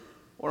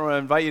want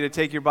to invite you to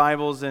take your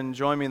Bibles and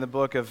join me in the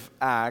book of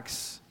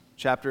Acts,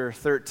 chapter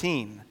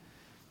 13.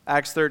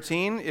 Acts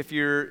 13, if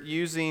you're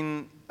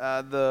using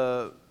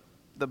the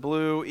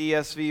blue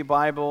ESV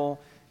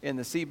Bible in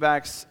the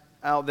seatbacks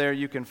out there,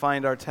 you can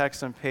find our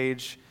text on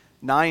page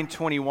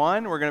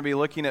 921. We're going to be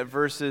looking at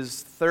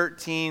verses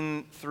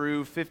 13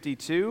 through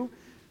 52.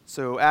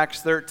 So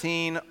Acts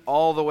 13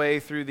 all the way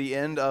through the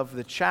end of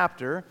the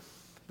chapter.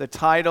 The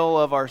title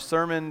of our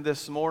sermon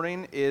this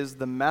morning is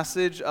The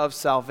Message of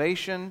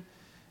Salvation,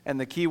 and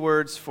the key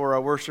words for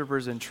our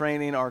worshipers in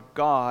training are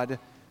God,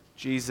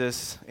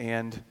 Jesus,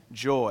 and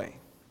joy.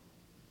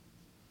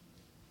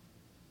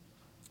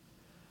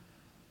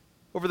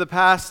 Over the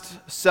past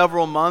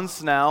several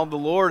months now, the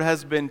Lord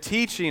has been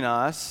teaching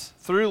us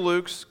through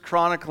Luke's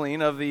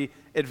chronicling of the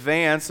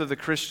advance of the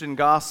Christian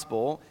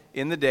gospel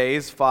in the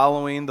days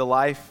following the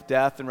life,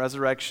 death, and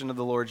resurrection of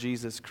the Lord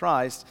Jesus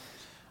Christ.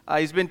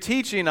 He's been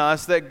teaching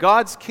us that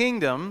God's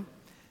kingdom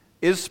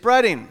is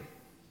spreading.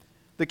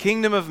 The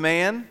kingdom of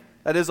man,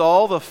 that is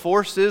all the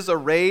forces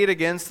arrayed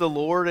against the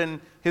Lord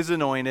and His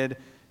anointed,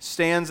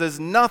 stands as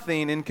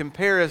nothing in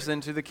comparison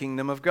to the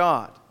kingdom of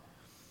God.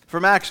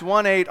 From Acts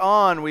 1:8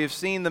 on, we have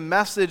seen the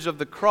message of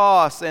the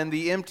cross and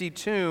the empty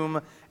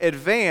tomb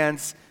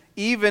advance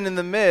even in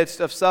the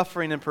midst of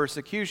suffering and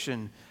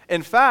persecution.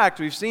 In fact,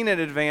 we've seen it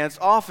advance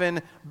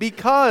often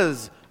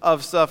because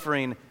of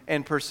suffering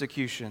and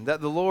persecution.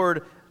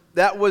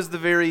 That was the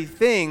very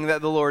thing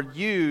that the Lord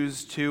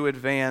used to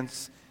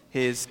advance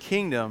His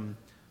kingdom,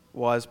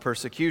 was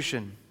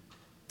persecution.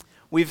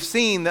 We've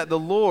seen that the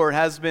Lord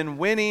has been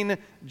winning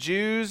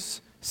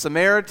Jews,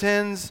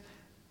 Samaritans,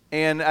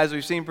 and as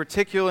we've seen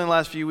particularly in the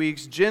last few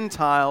weeks,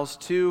 Gentiles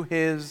to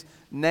His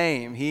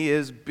name. He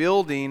is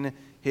building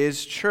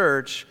His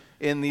church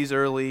in these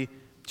early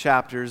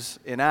chapters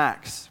in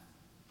Acts.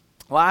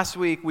 Last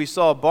week we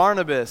saw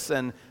Barnabas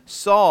and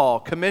Saul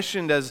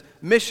commissioned as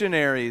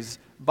missionaries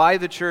by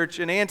the church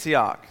in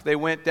Antioch. They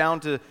went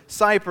down to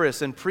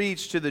Cyprus and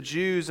preached to the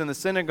Jews in the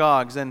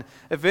synagogues, and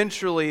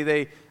eventually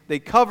they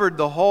covered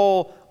the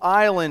whole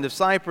island of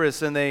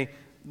Cyprus, and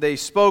they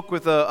spoke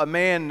with a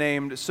man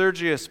named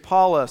Sergius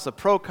Paulus, a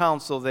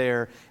proconsul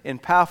there in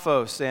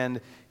Paphos,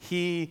 and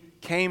he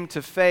came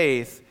to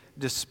faith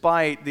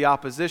despite the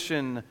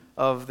opposition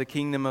of the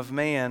kingdom of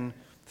man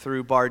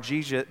through Bar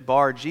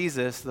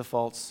Jesus, the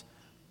false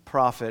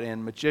prophet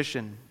and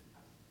magician.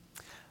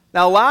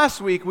 Now,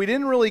 last week, we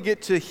didn't really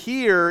get to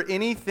hear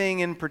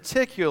anything in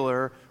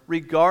particular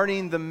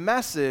regarding the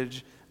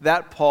message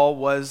that Paul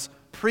was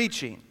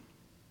preaching.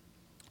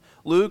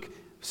 Luke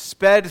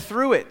sped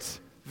through it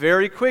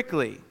very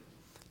quickly.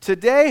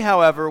 Today,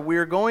 however,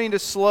 we're going to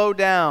slow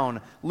down.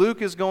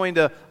 Luke is going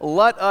to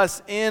let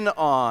us in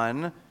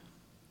on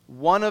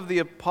one of the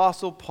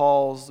Apostle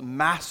Paul's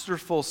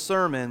masterful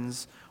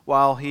sermons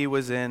while he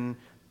was in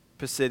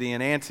Pisidian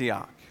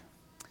Antioch.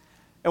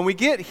 And we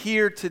get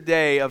here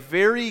today a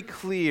very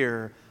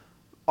clear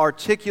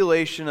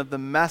articulation of the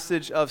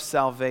message of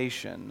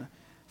salvation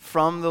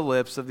from the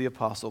lips of the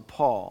Apostle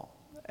Paul.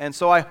 And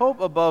so I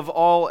hope above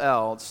all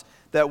else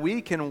that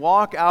we can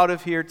walk out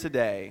of here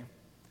today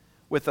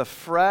with a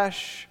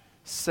fresh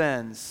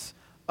sense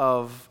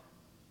of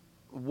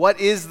what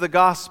is the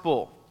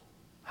gospel?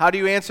 How do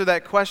you answer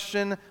that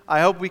question?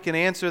 I hope we can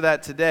answer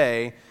that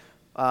today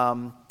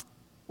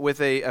with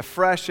a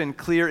fresh and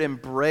clear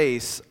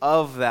embrace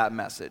of that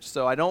message.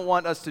 So I don't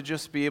want us to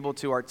just be able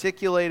to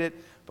articulate it,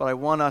 but I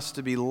want us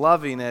to be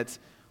loving it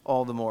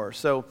all the more.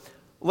 So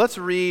let's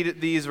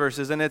read these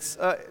verses, and it's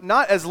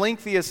not as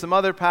lengthy as some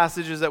other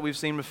passages that we've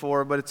seen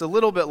before, but it's a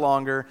little bit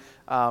longer.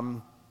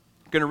 I'm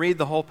going to read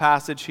the whole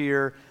passage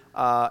here,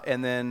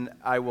 and then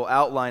I will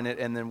outline it,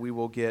 and then we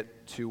will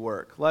get to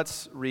work.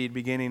 Let's read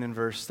beginning in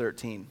verse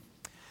 13.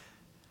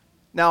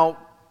 Now,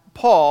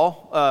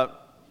 Paul...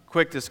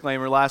 Quick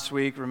disclaimer, last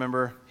week,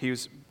 remember, he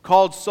was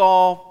called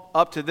Saul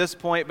up to this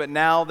point, but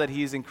now that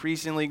he's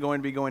increasingly going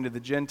to be going to the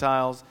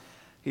Gentiles,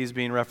 he's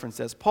being referenced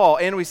as Paul.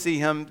 And we see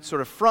him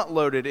sort of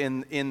front-loaded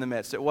in the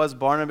midst. It was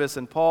Barnabas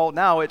and Paul.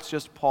 Now it's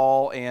just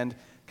Paul and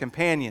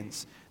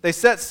companions. They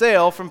set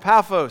sail from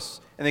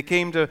Paphos, and they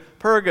came to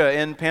Perga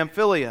in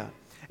Pamphylia.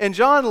 And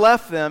John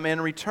left them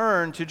and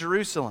returned to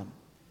Jerusalem.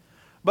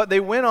 But they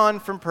went on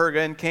from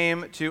Perga and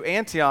came to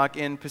Antioch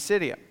in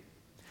Pisidia.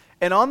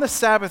 And on the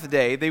Sabbath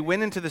day, they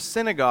went into the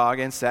synagogue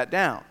and sat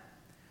down.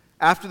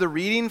 After the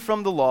reading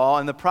from the law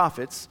and the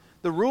prophets,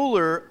 the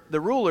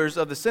rulers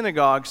of the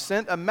synagogue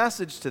sent a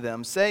message to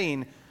them,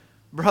 saying,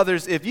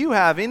 "Brothers, if you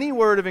have any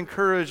word of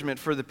encouragement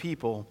for the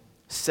people,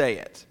 say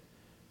it."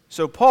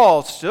 So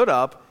Paul stood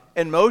up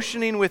and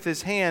motioning with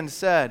his hand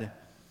said,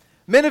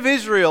 "Men of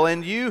Israel,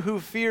 and you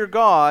who fear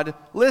God,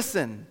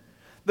 listen.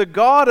 The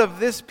God of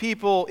this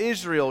people,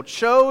 Israel,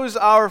 chose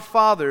our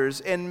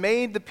fathers and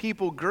made the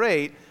people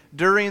great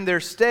during their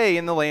stay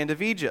in the land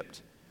of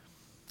Egypt.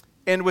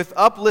 And with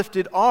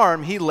uplifted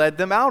arm he led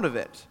them out of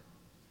it.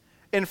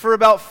 And for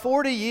about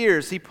 40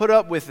 years he put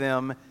up with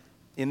them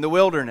in the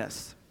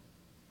wilderness.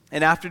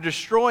 And after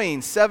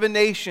destroying 7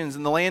 nations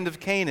in the land of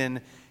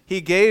Canaan,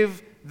 he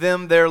gave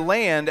them their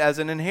land as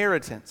an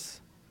inheritance.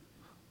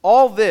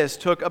 All this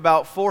took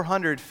about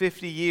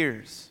 450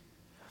 years.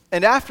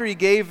 And after he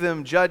gave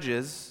them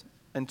judges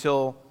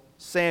until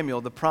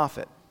Samuel the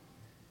prophet.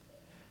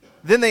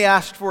 Then they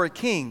asked for a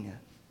king,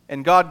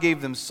 and God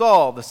gave them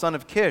Saul, the son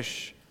of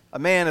Kish, a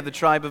man of the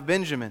tribe of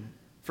Benjamin,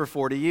 for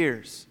 40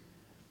 years.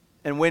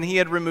 And when he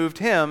had removed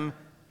him,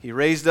 he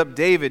raised up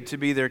David to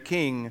be their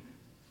king,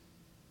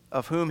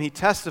 of whom he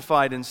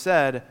testified and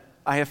said,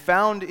 I have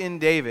found in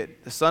David,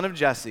 the son of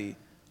Jesse,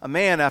 a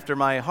man after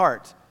my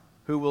heart,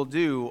 who will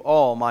do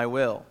all my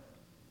will.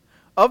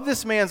 Of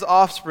this man's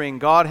offspring,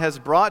 God has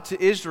brought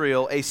to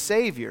Israel a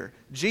Savior,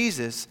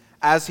 Jesus,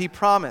 as he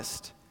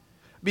promised.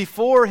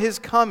 Before his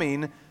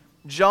coming,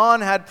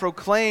 John had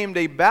proclaimed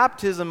a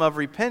baptism of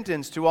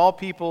repentance to all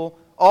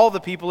the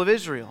people of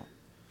Israel.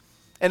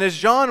 And as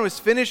John was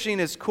finishing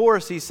his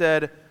course, he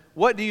said,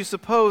 What do you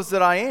suppose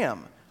that I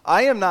am?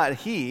 I am not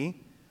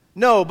he.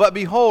 No, but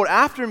behold,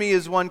 after me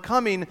is one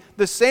coming,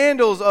 the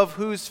sandals of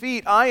whose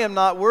feet I am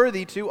not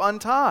worthy to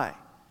untie.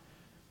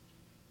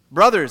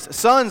 Brothers,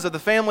 sons of the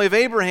family of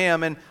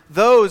Abraham, and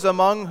those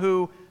among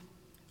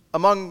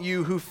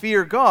you who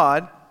fear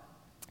God,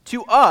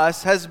 to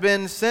us has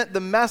been sent the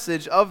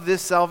message of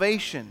this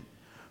salvation.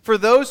 For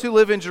those who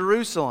live in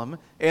Jerusalem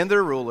and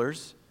their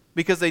rulers,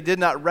 because they did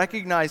not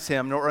recognize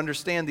him nor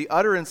understand the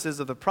utterances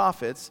of the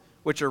prophets,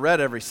 which are read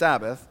every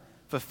Sabbath,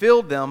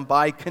 fulfilled them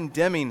by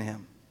condemning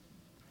him.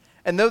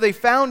 And though they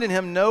found in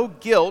him no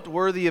guilt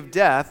worthy of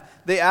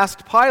death, they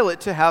asked Pilate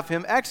to have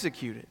him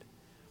executed.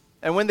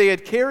 And when they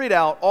had carried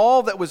out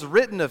all that was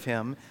written of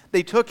him,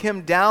 they took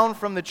him down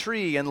from the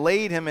tree and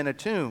laid him in a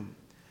tomb.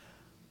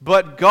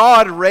 But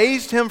God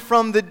raised him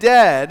from the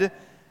dead,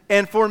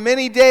 and for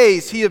many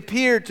days he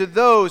appeared to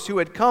those who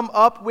had come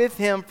up with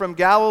him from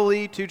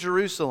Galilee to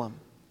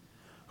Jerusalem,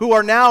 who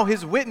are now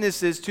his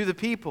witnesses to the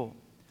people.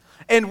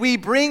 And we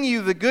bring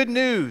you the good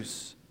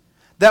news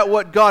that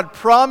what God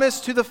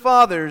promised to the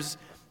fathers,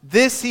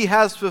 this he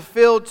has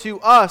fulfilled to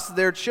us,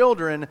 their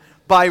children,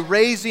 by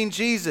raising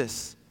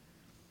Jesus.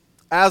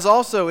 As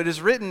also it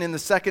is written in the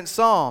second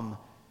psalm,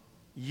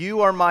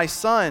 You are my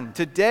son,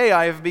 today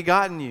I have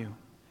begotten you.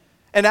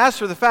 And as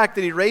for the fact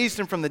that he raised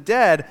him from the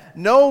dead,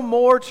 no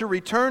more to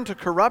return to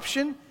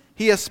corruption,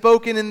 he has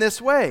spoken in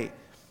this way,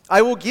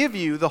 I will give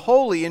you the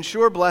holy and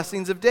sure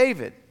blessings of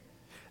David.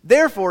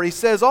 Therefore he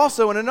says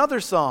also in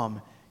another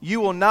psalm, You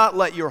will not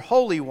let your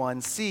Holy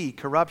One see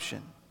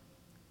corruption.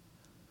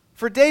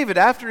 For David,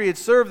 after he had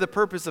served the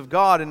purpose of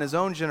God in his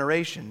own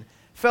generation,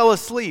 fell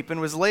asleep and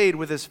was laid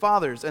with his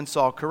fathers and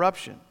saw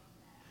corruption.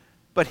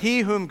 But he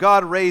whom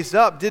God raised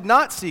up did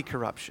not see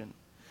corruption.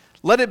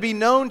 Let it be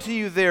known to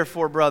you,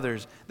 therefore,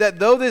 brothers,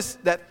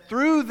 that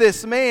through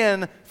this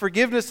man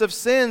forgiveness of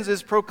sins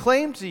is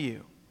proclaimed to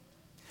you.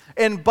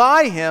 And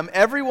by him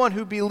everyone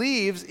who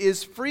believes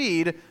is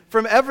freed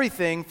from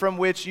everything from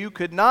which you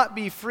could not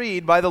be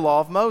freed by the law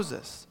of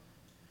Moses.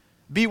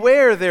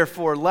 Beware,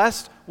 therefore,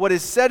 lest what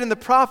is said in the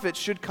prophets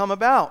should come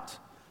about.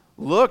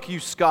 Look, you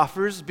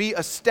scoffers, be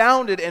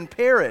astounded and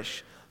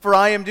perish, for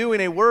I am doing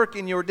a work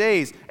in your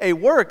days, a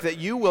work that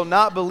you will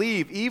not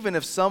believe, even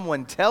if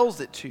someone tells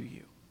it to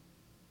you.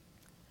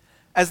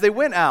 As they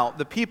went out,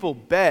 the people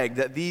begged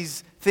that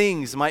these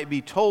things might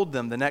be told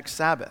them the next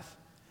Sabbath.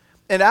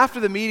 And after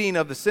the meeting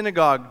of the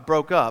synagogue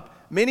broke up,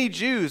 many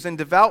Jews and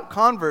devout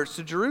converts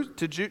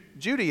to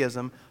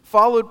Judaism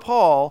followed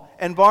Paul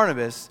and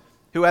Barnabas,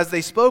 who, as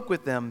they spoke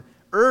with them,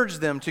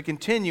 urged them to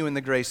continue in the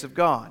grace of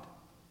God.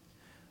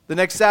 The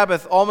next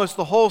Sabbath, almost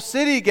the whole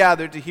city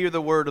gathered to hear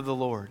the word of the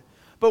Lord.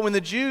 But when the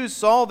Jews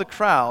saw the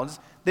crowds,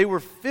 they were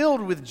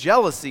filled with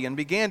jealousy and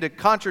began to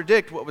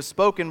contradict what was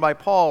spoken by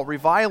Paul,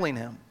 reviling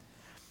him.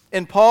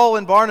 And Paul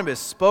and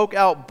Barnabas spoke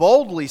out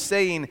boldly,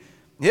 saying,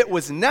 It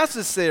was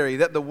necessary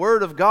that the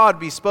word of God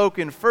be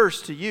spoken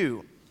first to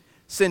you,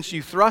 since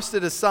you thrust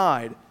it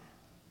aside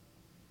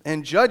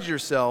and judge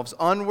yourselves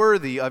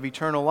unworthy of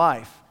eternal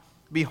life.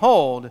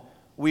 Behold,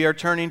 we are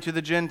turning to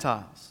the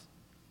Gentiles.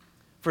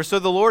 For so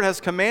the Lord has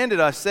commanded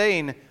us,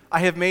 saying, I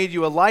have made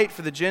you a light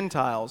for the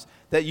Gentiles,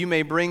 that you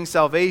may bring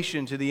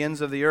salvation to the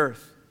ends of the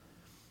earth.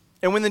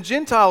 And when the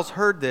Gentiles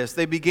heard this,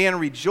 they began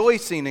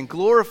rejoicing and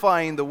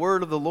glorifying the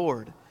word of the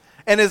Lord.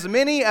 And as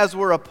many as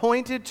were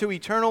appointed to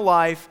eternal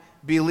life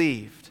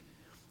believed.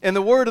 And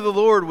the word of the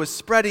Lord was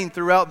spreading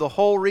throughout the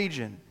whole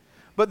region.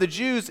 But the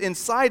Jews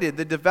incited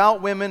the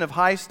devout women of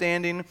high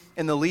standing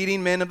and the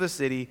leading men of the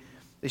city.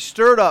 They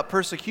stirred up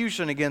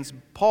persecution against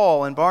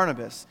Paul and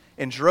Barnabas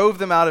and drove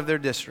them out of their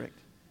district.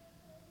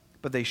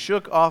 But they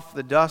shook off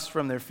the dust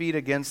from their feet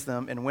against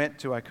them and went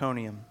to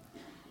Iconium.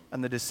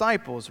 And the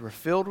disciples were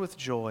filled with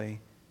joy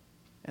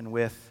and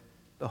with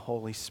the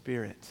Holy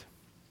Spirit.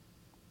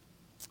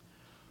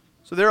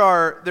 So there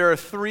are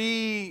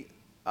three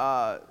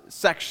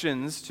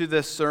sections to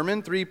this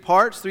sermon, 3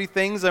 parts, 3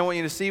 things I want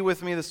you to see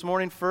with me this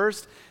morning.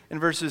 First, in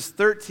verses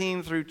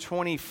 13 through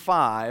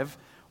 25,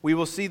 we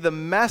will see the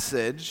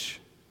message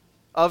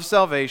of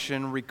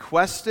salvation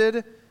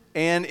requested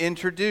and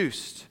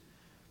introduced.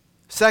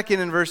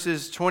 Second, in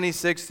verses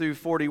 26 through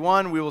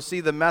 41, we will see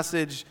the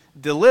message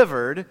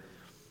delivered.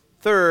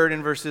 Third,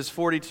 in verses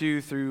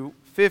 42 through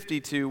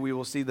 52, we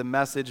will see the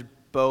message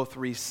both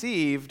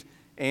received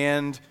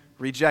and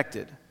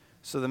rejected.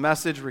 So the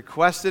message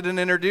requested and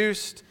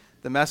introduced,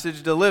 the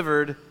message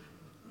delivered,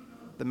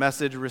 the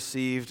message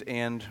received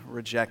and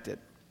rejected.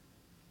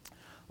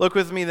 Look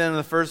with me then in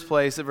the first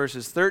place at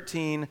verses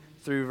 13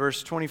 through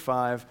verse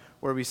 25,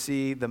 where we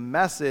see the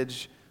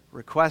message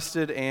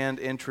requested and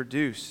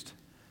introduced.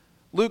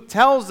 Luke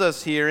tells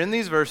us here in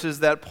these verses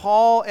that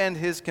Paul and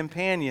his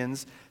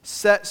companions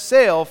set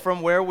sail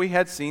from where we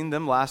had seen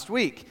them last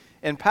week,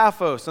 in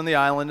Paphos on the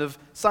island of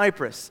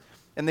Cyprus.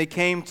 And they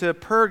came to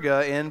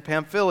Perga in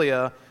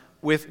Pamphylia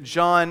with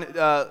John.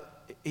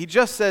 He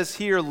just says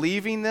here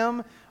leaving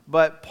them,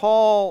 but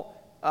Paul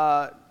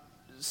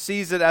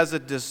sees it as a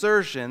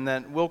desertion.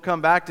 That we'll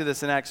come back to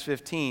this in Acts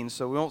 15,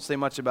 so we won't say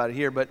much about it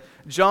here. But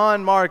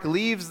John Mark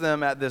leaves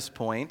them at this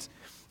point,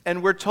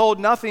 and we're told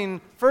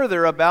nothing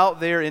further about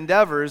their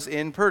endeavors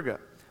in Perga,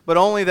 but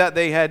only that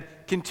they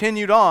had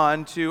continued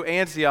on to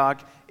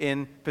Antioch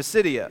in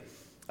Pisidia,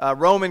 a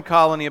Roman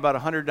colony about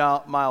 100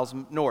 miles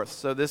north.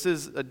 So this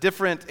is a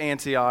different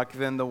Antioch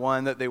than the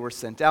one that they were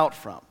sent out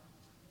from.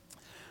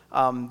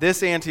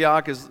 This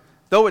Antioch is,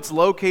 though it's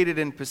located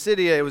in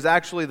Pisidia, it was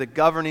actually the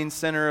governing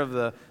center of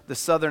the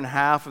southern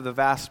half of the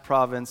vast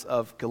province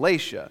of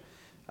Galatia.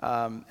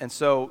 And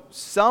so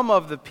some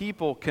of the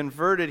people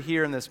converted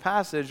here in this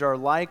passage are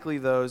likely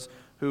those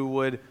who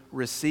would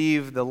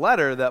receive the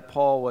letter that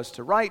Paul was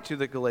to write to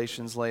the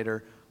Galatians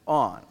later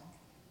on.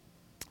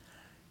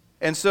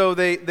 And so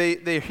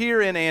they're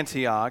here in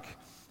Antioch,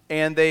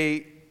 and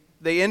they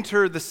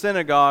enter the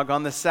synagogue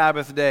on the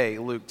Sabbath day,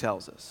 Luke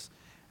tells us.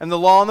 And the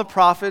law and the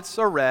prophets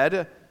are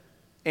read,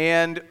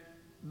 and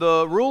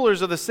the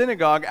rulers of the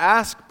synagogue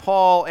asked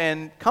Paul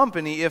and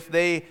company if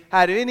they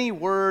had any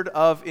word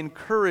of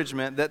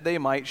encouragement that they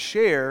might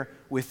share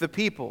with the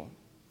people.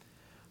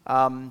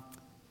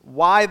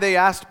 Why they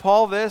asked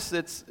Paul this,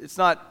 it's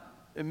not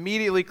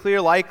immediately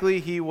clear. Likely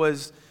he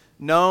was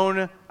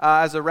known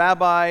as a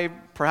rabbi.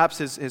 Perhaps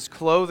his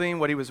clothing,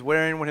 what he was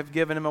wearing, would have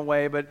given him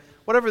away. But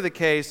whatever the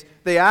case,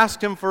 they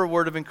asked him for a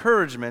word of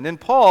encouragement. And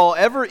Paul,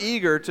 ever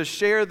eager to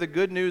share the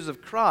good news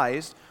of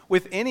Christ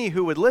with any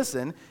who would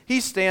listen,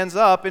 he stands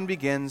up and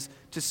begins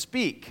to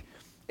speak.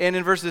 And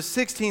in verses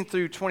 16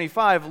 through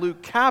 25,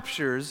 Luke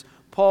captures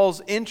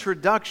Paul's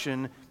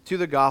introduction to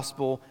the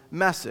gospel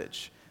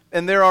message.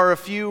 And there are a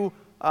few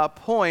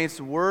points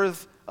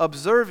worth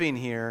observing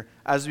here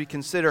as we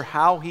consider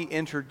how he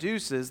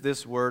introduces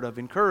this word of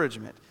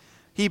encouragement.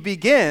 He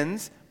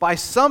begins by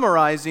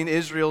summarizing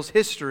Israel's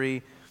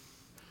history,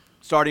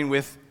 starting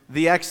with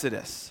the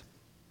Exodus.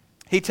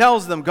 He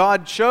tells them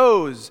God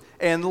chose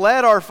and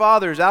led our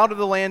fathers out of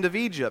the land of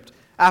Egypt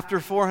after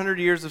 400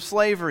 years of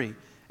slavery.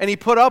 And he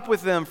put up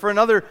with them for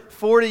another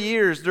 40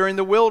 years during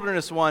the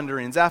wilderness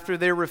wanderings after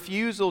their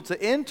refusal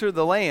to enter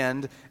the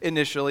land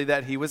initially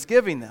that he was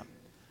giving them.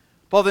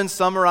 Paul then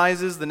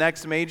summarizes the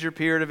next major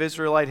period of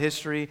Israelite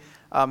history.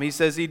 He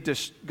says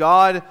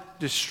God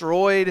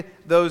destroyed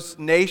those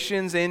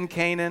nations in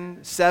Canaan,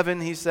 7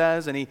 he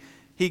says, and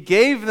he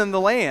gave them the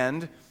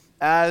land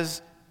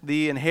as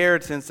the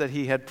inheritance that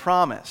he had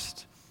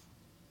promised.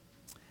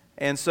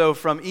 And so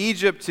from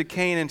Egypt to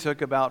Canaan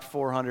took about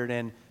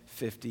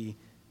 450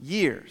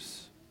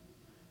 years.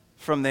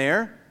 From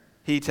there,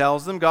 he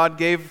tells them God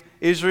gave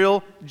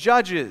Israel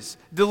judges,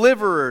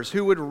 deliverers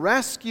who would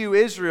rescue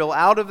Israel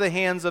out of the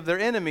hands of their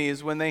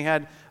enemies when they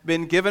had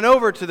been given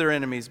over to their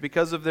enemies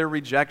because of their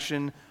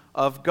rejection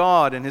of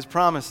God and his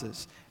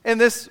promises. And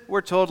this,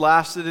 we're told,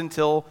 lasted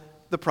until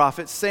the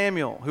prophet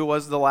Samuel, who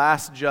was the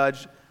last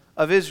judge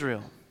of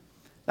Israel.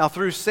 Now,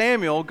 through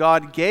Samuel,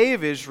 God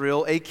gave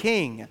Israel a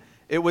king.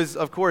 It was,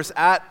 of course,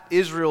 at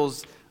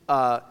Israel's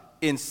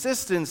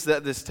insistence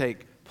that this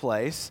take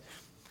place.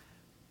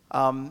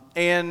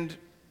 And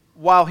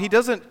while he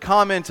doesn't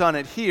comment on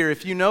it here,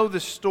 if you know the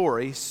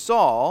story,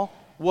 Saul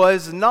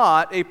was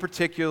not a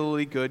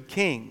particularly good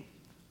king.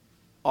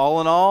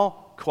 All in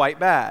all, quite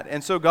bad.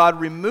 And so God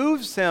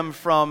removes him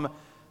from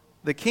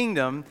the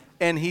kingdom,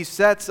 and he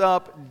sets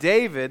up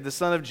David, the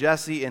son of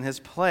Jesse, in his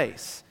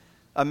place.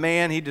 A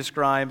man he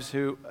describes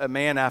a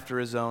man after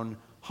his own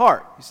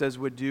heart. He says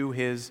would do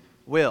his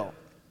will.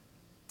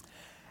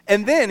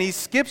 And then he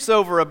skips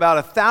over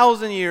about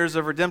 1,000 years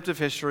of redemptive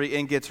history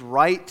and gets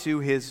right to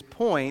his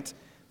point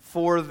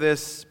for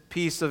this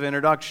piece of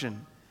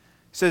introduction.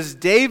 He says,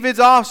 David's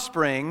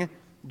offspring,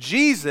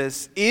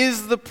 Jesus,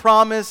 is the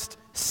promised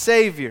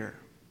Savior.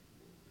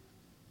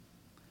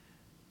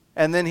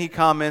 And then he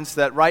comments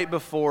that right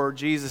before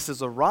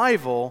Jesus'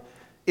 arrival,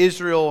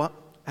 Israel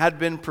had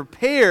been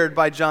prepared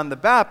by John the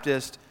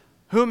Baptist,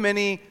 whom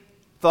many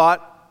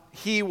thought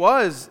he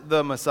was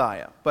the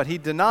Messiah. But he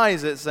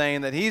denies it,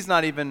 saying that he's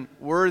not even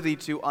worthy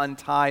to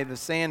untie the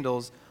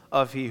sandals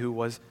of he who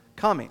was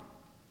coming.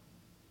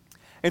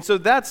 And so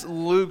that's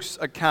Luke's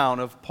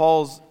account of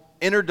Paul's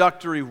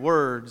introductory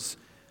words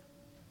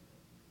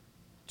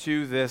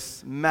to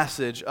this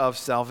message of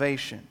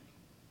salvation.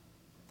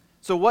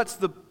 So what's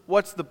the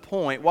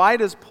point? Why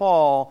does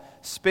Paul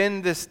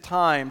spend this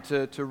time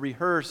to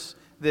rehearse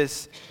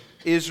this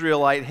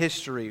Israelite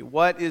history?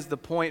 What is the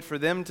point for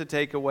them to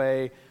take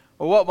away,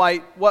 or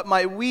what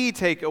might we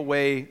take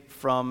away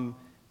from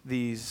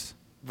these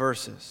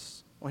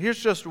verses? Well, here's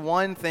just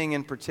one thing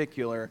in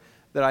particular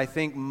that I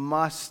think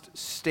must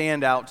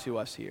stand out to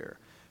us here.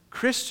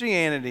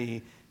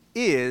 Christianity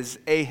is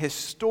a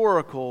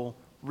historical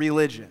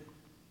religion.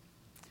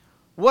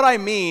 What I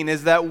mean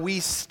is that we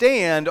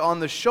stand on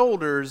the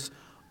shoulders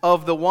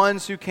of the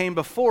ones who came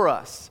before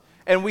us,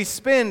 and we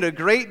spend a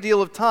great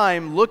deal of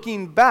time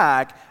looking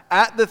back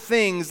at the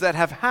things that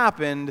have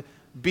happened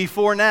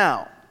before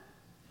now.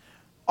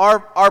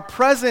 Our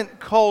present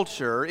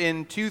culture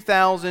in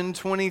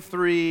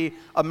 2023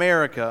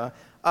 America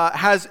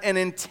has an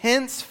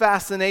intense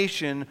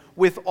fascination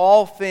with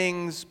all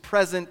things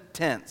present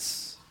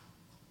tense.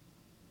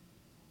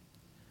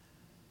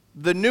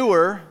 The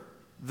newer,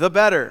 the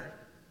better.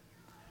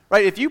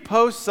 Right? If you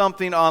post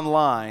something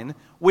online,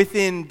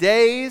 within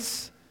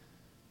days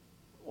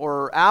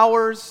or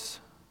hours,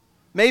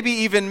 maybe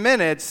even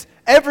minutes,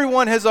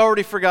 everyone has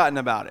already forgotten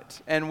about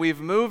it, and we've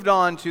moved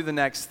on to the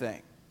next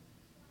thing.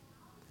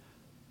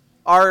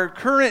 Our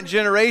current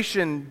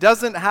generation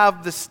doesn't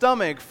have the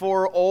stomach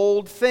for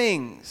old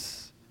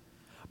things.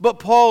 But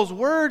Paul's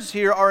words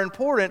here are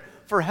important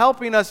for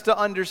helping us to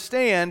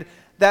understand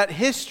that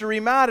history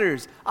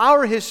matters.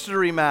 Our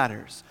history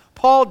matters.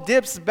 Paul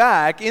dips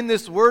back in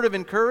this word of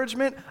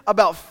encouragement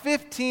about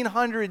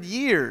 1,500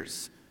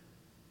 years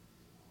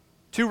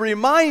to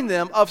remind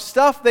them of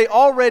stuff they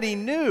already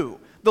knew.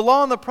 The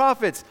law and the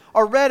prophets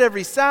are read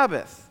every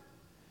Sabbath.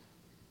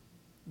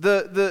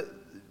 The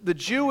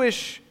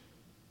Jewish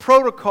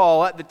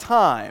protocol at the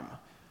time,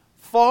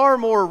 far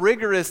more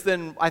rigorous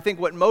than I think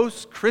what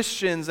most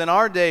Christians in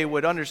our day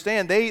would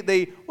understand.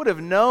 They would have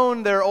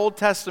known their Old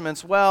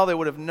Testaments well. They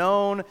would have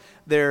known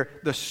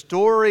the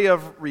story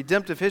of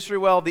redemptive history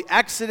well. The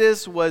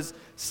Exodus was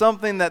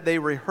something that they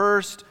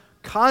rehearsed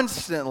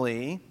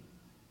constantly.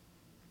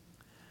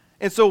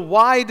 And so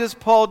why does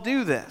Paul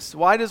do this?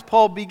 Why does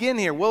Paul begin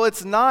here? Well,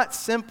 it's not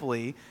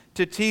simply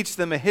to teach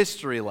them a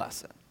history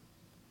lesson.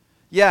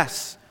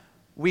 Yes,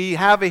 we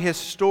have a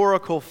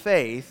historical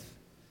faith,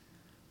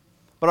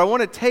 but I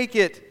want to take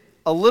it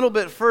a little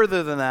bit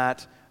further than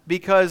that,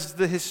 because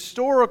the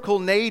historical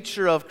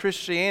nature of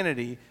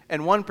Christianity,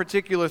 and one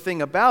particular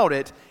thing about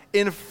it,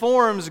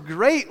 informs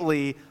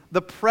greatly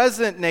the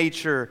present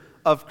nature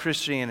of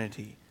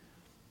Christianity.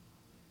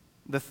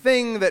 The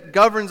thing that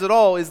governs it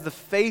all is the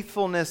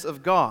faithfulness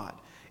of God.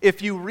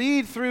 If you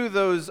read through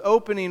those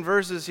opening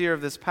verses here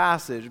of this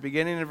passage,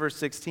 beginning in verse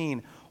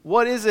 16,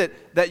 what is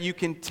it that you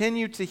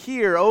continue to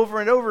hear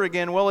over and over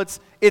again? Well,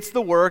 it's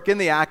the work and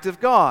the act of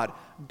God.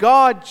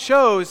 God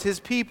chose His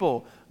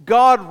people.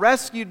 God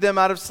rescued them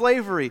out of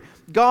slavery.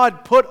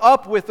 God put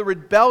up with a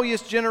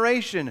rebellious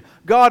generation.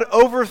 God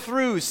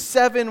overthrew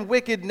 7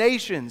 wicked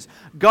nations.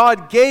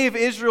 God gave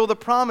Israel the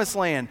promised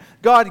land.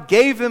 God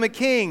gave them a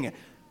king.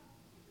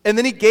 And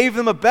then He gave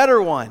them a better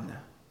one.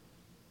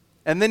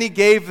 And then He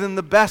gave them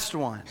the best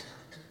one.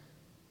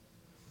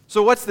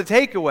 So what's the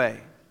takeaway?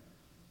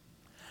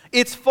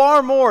 It's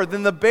far more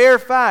than the bare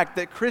fact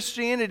that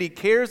Christianity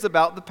cares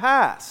about the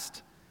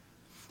past.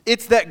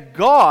 It's that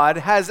God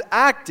has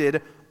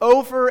acted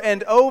over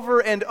and over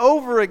and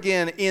over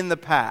again in the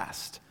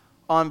past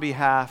on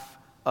behalf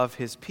of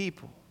His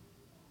people.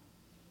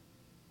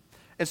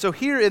 And so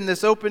here in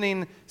this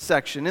opening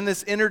section, in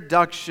this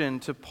introduction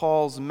to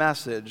Paul's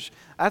message,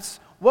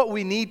 that's what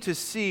we need to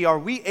see. Are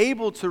we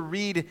able to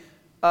read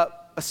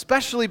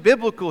especially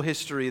biblical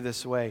history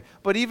this way,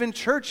 but even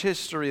church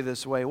history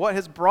this way? What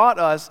has brought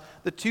us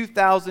the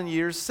 2,000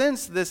 years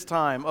since this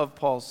time of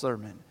Paul's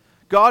sermon?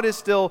 God is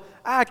still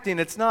acting.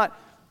 It's not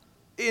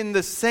in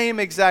the same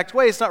exact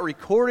way. It's not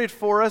recorded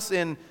for us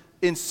in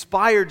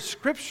inspired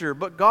scripture,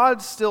 but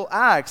God still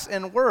acts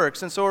and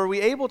works. And so are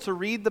we able to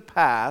read the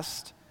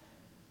past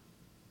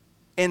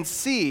and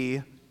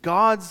see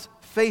God's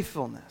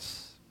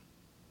faithfulness?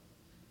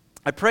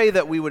 I pray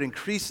that we would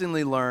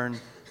increasingly learn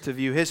to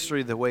view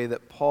history the way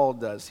that Paul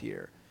does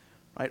here.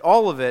 Right?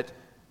 All of it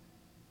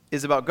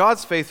is about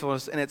God's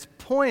faithfulness, and it's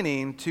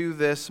pointing to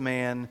this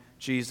man,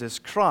 Jesus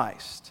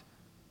Christ,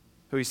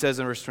 who he says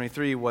in verse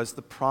 23 was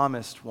the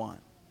promised one.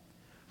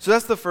 So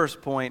that's the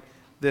first point,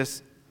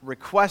 this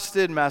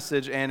requested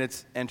message and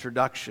its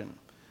introduction.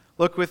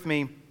 Look with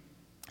me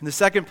in the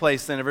second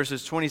place then in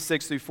verses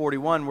 26 through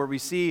 41, where we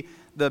see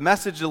the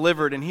message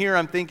delivered. And here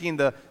I'm thinking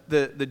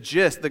the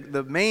gist,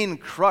 the main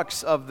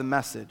crux of the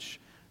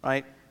message,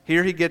 right?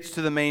 Here he gets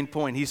to the main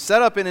point. He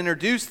set up and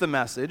introduced the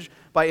message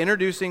by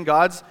introducing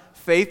God's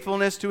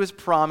faithfulness to His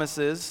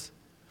promises.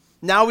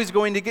 Now he's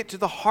going to get to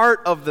the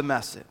heart of the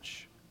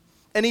message.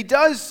 And he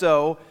does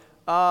so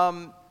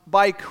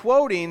by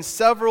quoting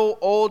several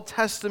Old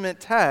Testament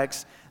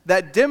texts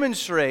that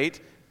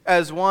demonstrate,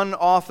 as one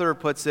author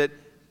puts it,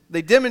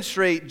 they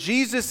demonstrate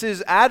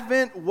Jesus'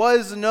 advent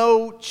was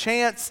no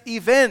chance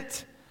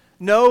event,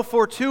 no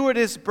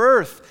fortuitous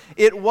birth.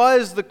 It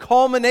was the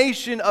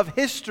culmination of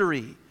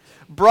history,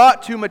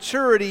 brought to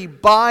maturity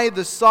by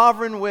the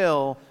sovereign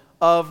will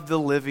of the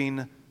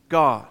living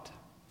God.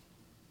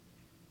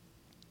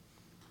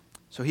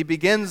 So he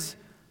begins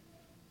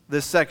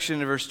this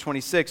section in verse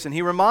 26, and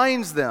he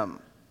reminds them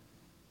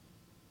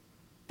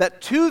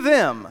that to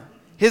them,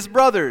 his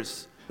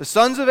brothers, the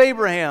sons of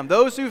Abraham,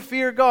 those who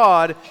fear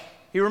God,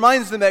 he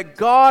reminds them that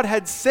God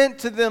had sent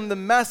to them the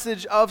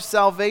message of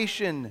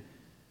salvation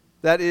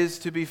that is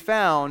to be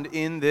found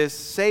in this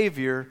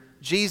Savior,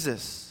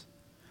 Jesus.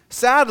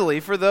 Sadly,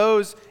 for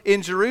those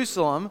in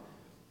Jerusalem,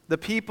 the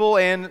people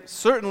and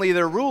certainly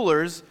their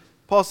rulers,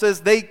 Paul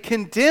says they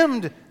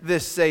condemned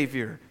this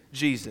Savior,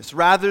 Jesus,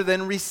 rather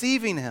than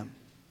receiving him.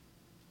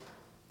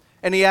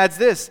 And he adds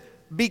this,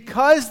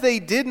 because they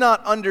did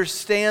not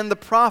understand the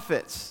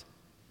prophets,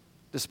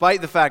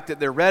 despite the fact that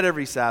they're read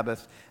every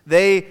Sabbath,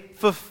 they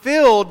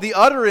fulfilled the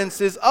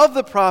utterances of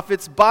the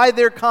prophets by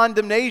their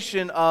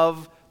condemnation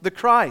of the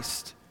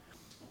Christ.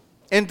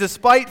 And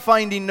despite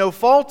finding no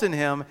fault in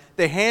him,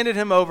 they handed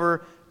him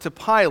over to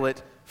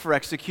Pilate for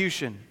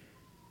execution.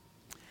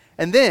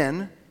 And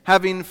then,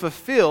 having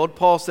fulfilled,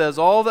 Paul says,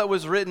 all that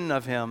was written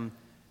of him,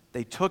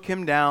 they took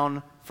him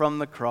down from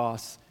the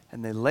cross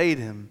and they laid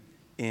him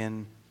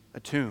in a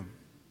tomb.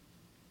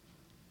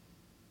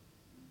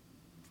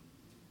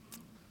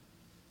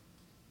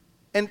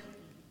 And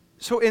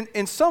so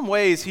in some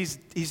ways,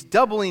 he's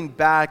doubling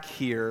back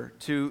here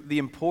to the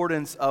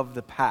importance of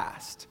the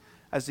past,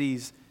 as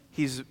he's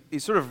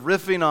sort of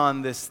riffing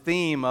on this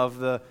theme of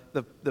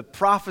the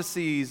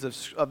prophecies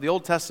of the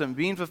Old Testament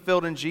being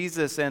fulfilled in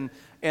Jesus and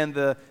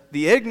the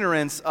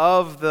ignorance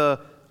of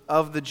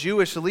the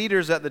Jewish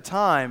leaders at the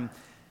time.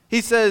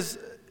 He says,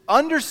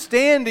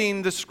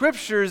 understanding the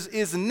Scriptures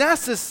is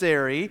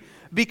necessary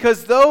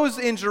because those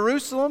in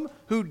Jerusalem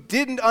who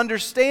didn't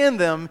understand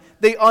them,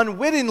 they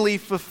unwittingly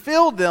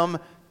fulfilled them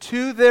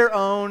to their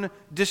own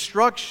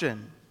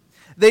destruction.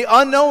 They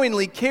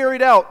unknowingly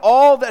carried out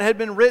all that had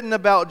been written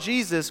about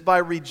Jesus by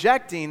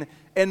rejecting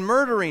and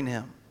murdering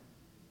him.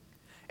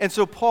 And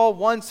so Paul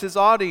wants his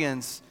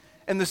audience,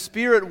 and the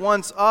Spirit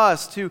wants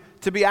us to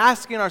be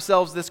asking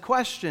ourselves this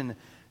question: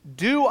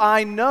 do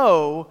I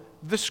know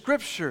the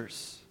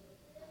Scriptures?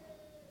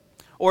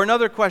 Or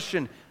another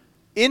question,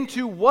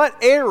 into what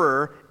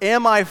error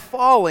am I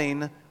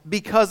falling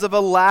because of a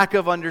lack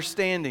of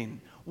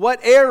understanding? What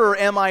error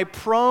am I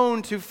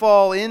prone to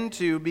fall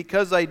into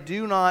because I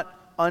do not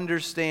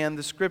understand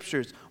the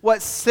Scriptures?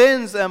 What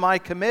sins am I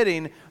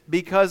committing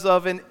because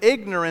of an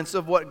ignorance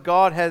of what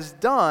God has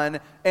done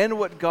and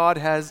what God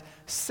has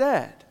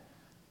said?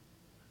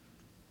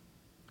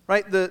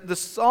 Right? The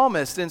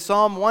psalmist in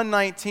Psalm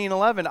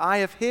 119:11, I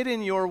have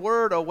hidden your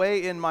word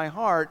away in my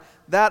heart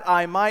that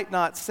I might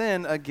not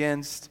sin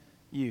against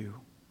you,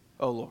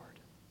 O Lord.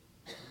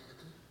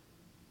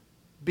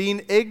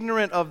 Being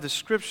ignorant of the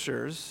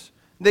Scriptures,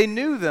 they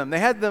knew them. They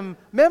had them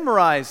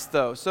memorized,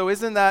 though. So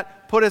isn't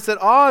that put us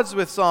at odds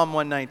with Psalm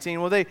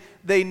 119? Well,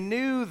 they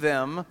knew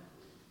them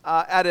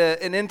at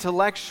an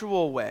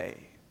intellectual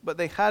way, but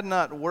they had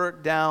not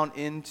worked down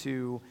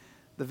into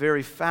the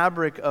very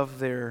fabric of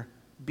their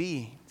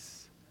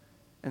beings.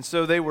 And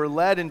so they were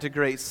led into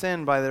great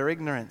sin by their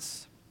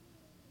ignorance.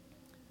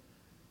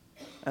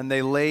 And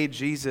they laid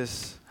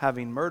Jesus,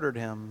 having murdered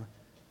him,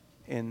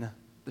 in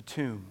the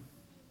tomb.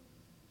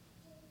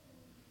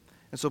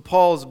 And so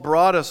Paul's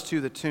brought us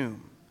to the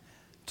tomb,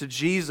 to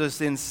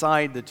Jesus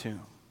inside the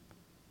tomb,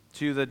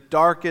 to the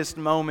darkest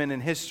moment in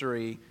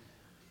history.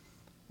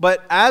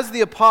 But as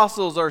the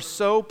apostles are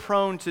so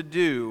prone to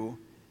do,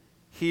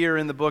 here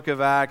in the book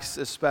of Acts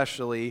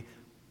especially,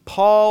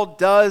 Paul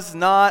does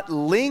not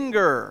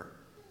linger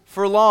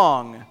for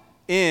long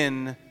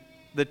in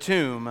the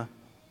tomb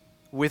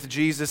with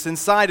Jesus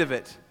inside of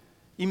it.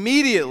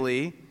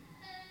 Immediately,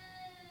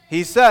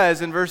 he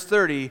says in verse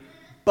 30,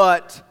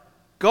 but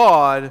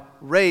God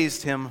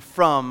raised him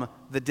from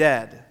the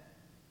dead.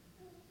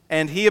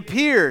 And he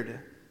appeared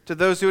to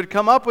those who had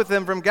come up with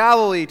him from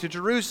Galilee to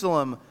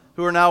Jerusalem,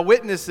 who are now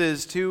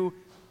witnesses to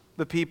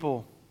the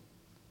people.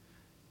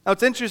 Now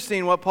it's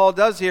interesting what Paul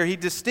does here. He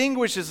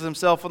distinguishes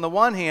himself on the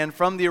one hand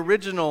from the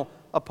original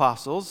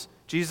apostles.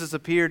 Jesus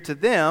appeared to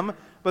them,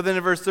 but then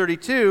in verse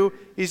 32,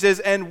 he says,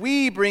 and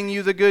we bring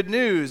you the good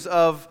news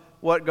of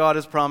what God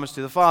has promised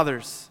to the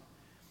fathers.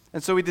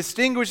 And so he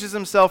distinguishes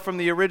himself from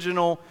the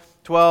original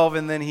 12,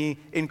 and then he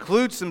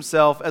includes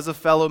himself as a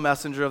fellow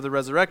messenger of the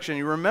resurrection.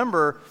 You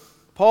remember,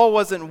 Paul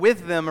wasn't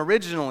with them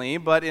originally,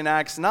 but in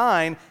Acts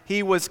 9,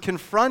 he was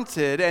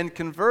confronted and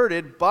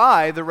converted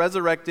by the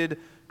resurrected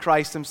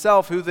Christ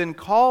himself, who then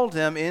called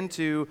him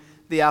into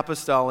the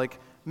apostolic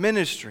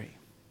ministry.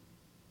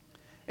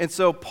 And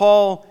so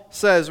Paul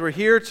says, we're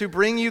here to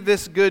bring you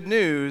this good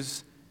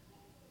news,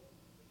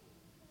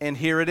 and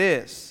here it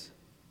is.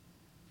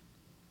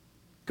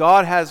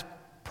 God has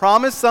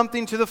promised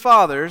something to the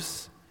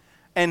fathers,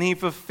 and he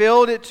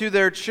fulfilled it to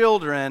their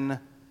children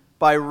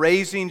by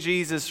raising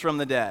Jesus from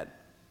the dead.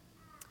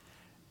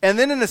 And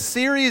then in a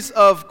series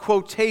of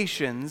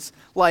quotations,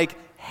 like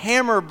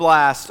hammer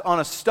blast on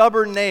a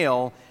stubborn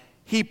nail,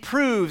 he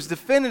proves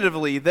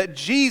definitively that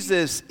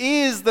Jesus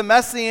is the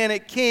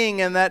Messianic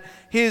King and that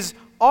his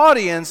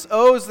audience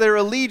owes their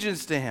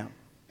allegiance to him.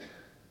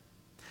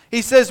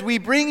 He says, we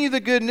bring you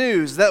the good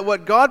news that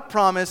what God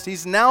promised,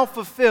 He's now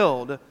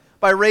fulfilled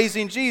by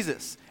raising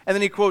Jesus. And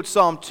then he quotes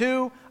Psalm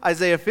 2,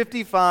 Isaiah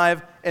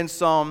 55, and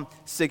Psalm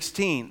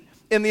 16.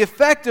 And the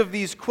effect of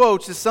these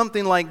quotes is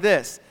something like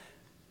this.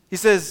 He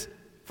says,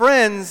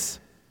 friends,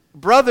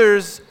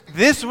 brothers,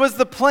 this was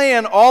the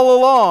plan all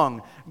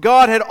along.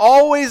 God had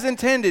always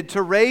intended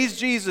to raise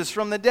Jesus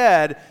from the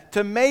dead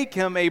to make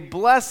Him a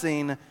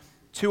blessing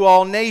to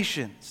all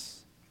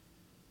nations.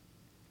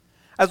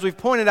 As we've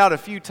pointed out a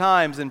few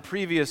times in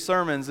previous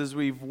sermons as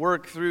we've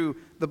worked through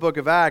the book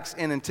of Acts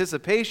in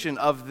anticipation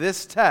of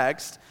this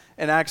text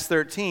in Acts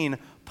 13,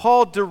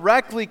 Paul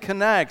directly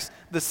connects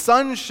the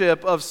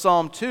sonship of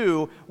Psalm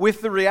 2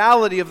 with the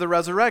reality of the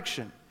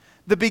resurrection.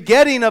 The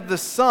begetting of the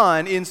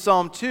Son in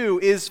Psalm 2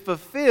 is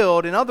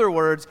fulfilled, in other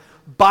words,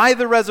 by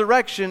the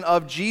resurrection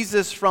of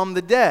Jesus from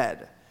the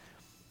dead.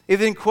 He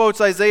then quotes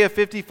Isaiah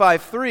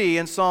 55:3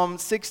 and Psalm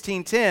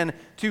 16:10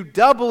 to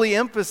doubly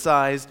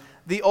emphasize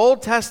the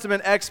Old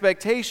Testament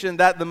expectation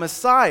that the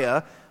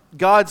Messiah,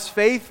 God's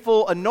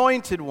faithful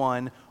anointed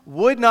one,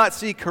 would not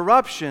see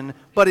corruption,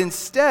 but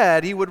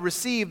instead he would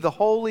receive the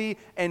holy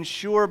and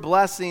sure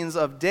blessings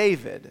of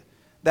David.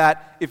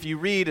 That if you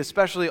read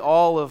especially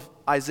all of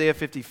Isaiah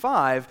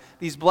 55,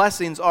 these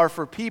blessings are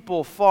for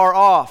people far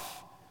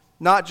off,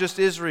 not just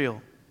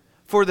Israel.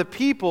 For the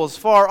peoples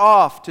far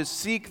off to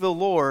seek the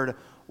Lord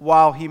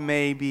while He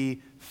may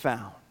be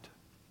found.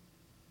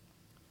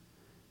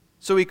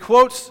 So he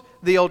quotes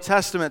the Old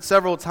Testament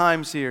several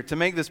times here to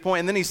make this point,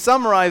 and then he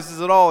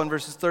summarizes it all in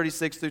verses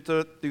 36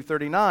 through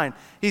 39.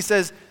 He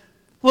says,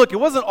 look, it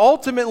wasn't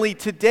ultimately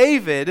to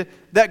David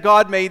that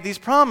God made these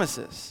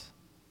promises.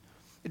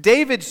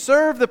 David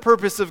served the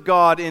purpose of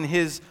God in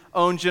his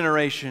own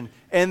generation,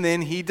 and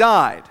then he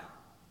died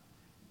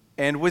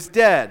and was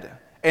dead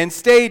and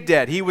stayed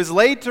dead. He was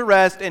laid to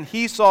rest, and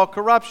he saw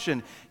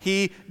corruption.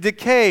 He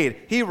decayed.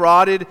 He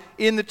rotted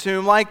in the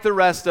tomb like the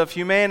rest of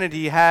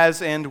humanity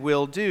has and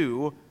will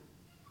do.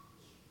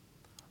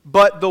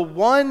 But the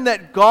one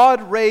that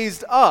God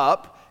raised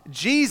up,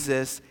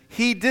 Jesus,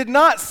 He did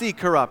not see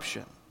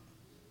corruption.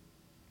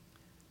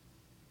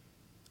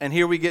 And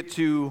here we get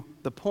to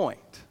the point.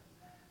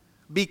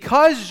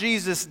 Because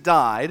Jesus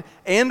died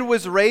and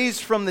was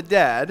raised from the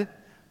dead,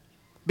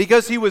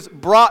 because He was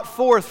brought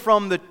forth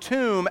from the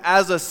tomb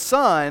as a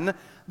son,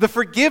 the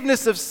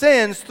forgiveness of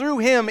sins through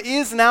Him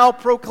is now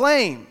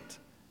proclaimed.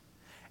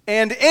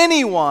 And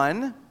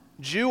anyone,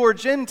 Jew or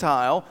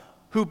Gentile,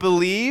 who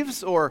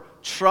believes or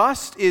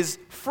trusts is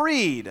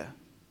freed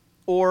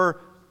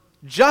or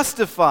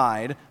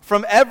justified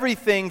from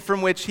everything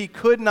from which he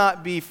could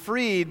not be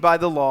freed by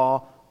the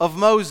law of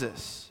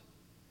Moses.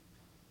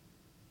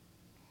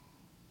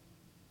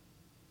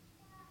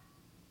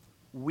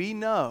 We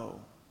know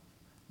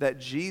that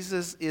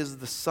Jesus is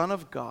the Son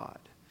of God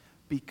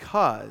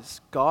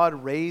because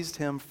God raised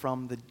Him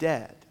from the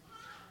dead,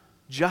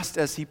 just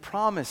as He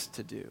promised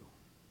to do.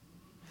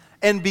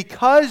 And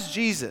because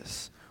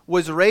Jesus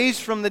was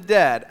raised from the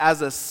dead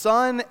as a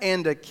son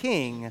and a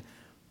king,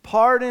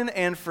 pardon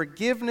and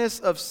forgiveness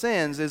of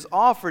sins is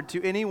offered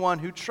to anyone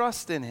who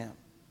trusts in Him.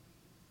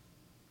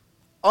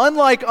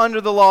 Unlike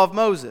under the law of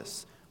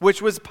Moses,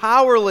 which was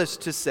powerless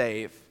to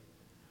save,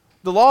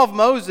 the law of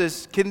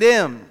Moses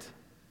condemned.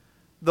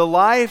 The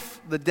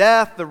life, the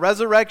death, the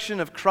resurrection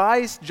of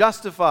Christ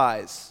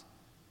justifies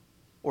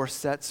or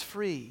sets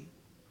free.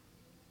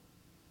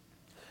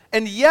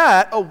 And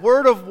yet, a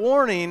word of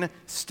warning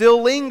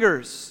still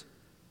lingers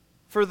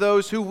for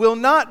those who will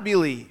not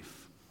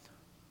believe.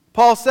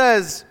 Paul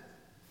says,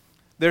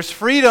 there's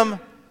freedom,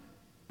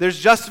 there's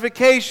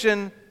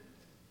justification,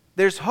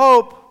 there's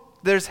hope,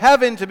 there's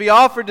heaven to be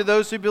offered to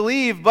those who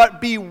believe,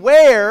 but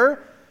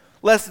beware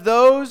lest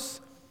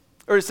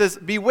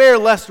beware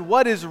lest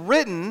what is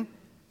written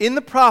in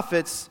the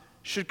prophets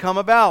should come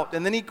about.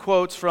 And then he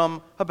quotes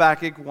from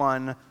Habakkuk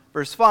 1,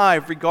 verse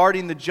 5,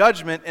 regarding the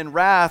judgment and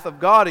wrath of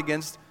God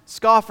against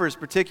scoffers,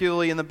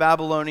 particularly in the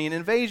Babylonian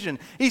invasion.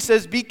 He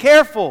says, be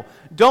careful.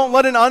 Don't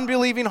let an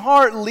unbelieving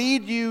heart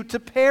lead you to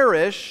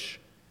perish.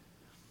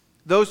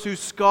 Those who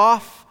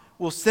scoff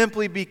will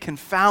simply be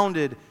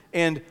confounded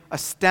and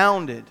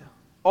astounded.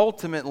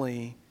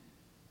 Ultimately,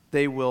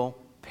 they will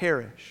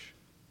perish.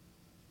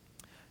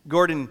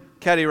 Gordon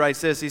Ketty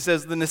writes this. He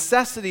says, the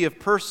necessity of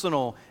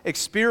personal,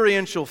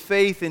 experiential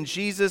faith in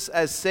Jesus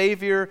as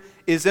Savior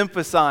is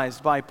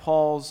emphasized by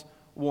Paul's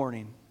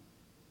warning.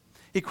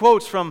 He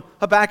quotes from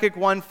Habakkuk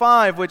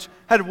 1:5, which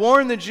had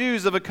warned the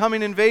Jews of a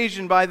coming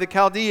invasion by the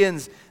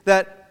Chaldeans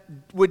that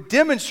would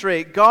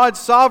demonstrate God's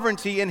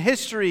sovereignty in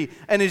history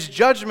and His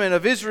judgment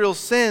of Israel's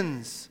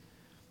sins.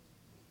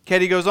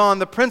 Ketty goes on,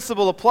 the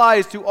principle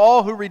applies to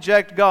all who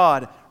reject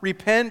God.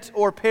 Repent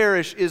or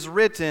perish is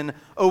written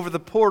over the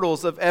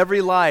portals of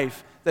every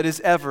life that has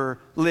ever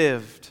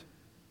lived.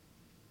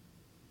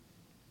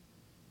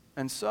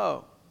 And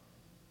so,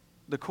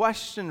 the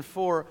question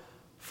for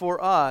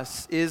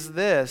us is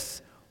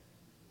this: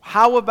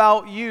 how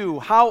about you?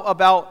 How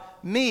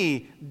about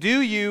me?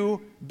 Do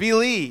you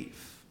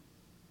believe?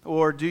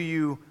 Or do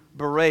you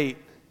berate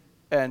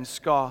and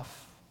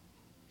scoff?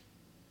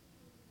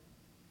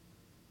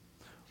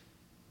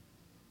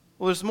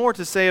 Well, there's more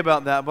to say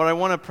about that, but I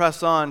want to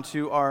press on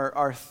to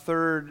our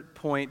third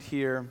point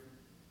here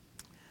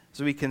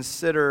as we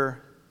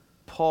consider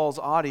Paul's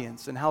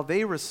audience and how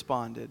they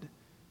responded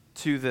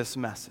to this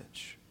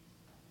message.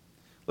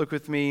 Look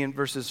with me in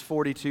verses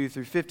 42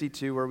 through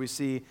 52, where we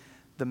see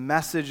the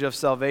message of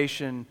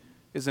salvation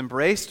is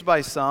embraced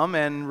by some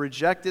and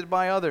rejected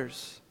by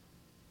others.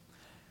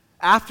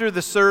 After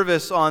the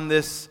service on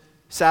this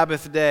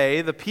Sabbath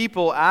day, the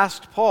people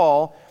asked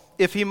Paul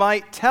if he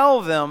might tell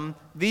them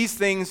these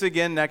things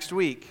again next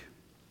week.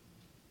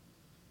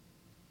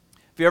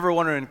 If you ever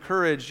want to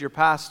encourage your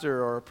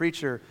pastor or a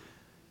preacher,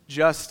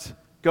 just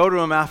go to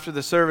him after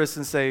the service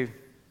and say,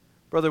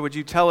 "Brother, would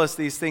you tell us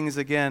these things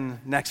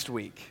again next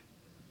week?"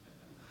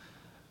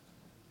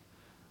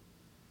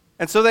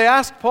 And so they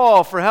asked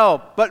Paul for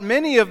help, but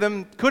many of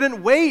them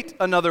couldn't wait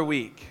another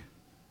week.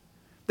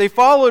 They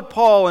followed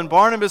Paul and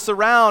Barnabas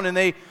around, and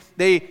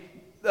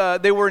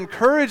they were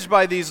encouraged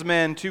by these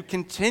men to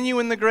continue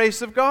in the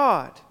grace of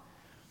God.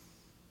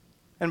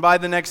 And by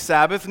the next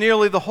Sabbath,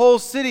 nearly the whole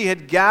city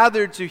had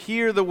gathered to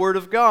hear the word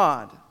of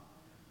God.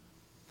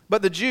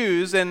 But the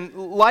Jews, and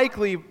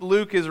likely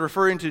Luke is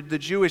referring to the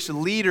Jewish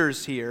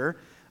leaders here,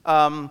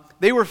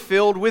 they were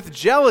filled with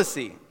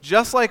jealousy,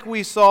 just like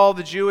we saw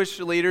the Jewish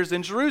leaders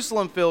in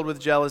Jerusalem filled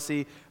with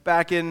jealousy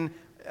back in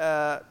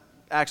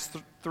Acts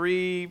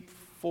 3,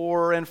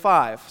 4, and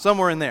 5,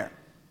 somewhere in there.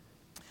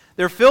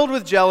 They're filled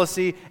with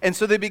jealousy, and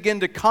so they begin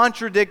to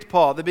contradict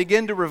Paul. They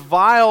begin to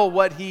revile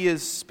what he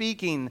is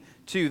speaking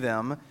to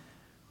them.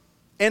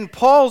 And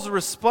Paul's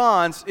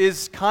response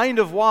is kind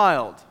of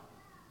wild.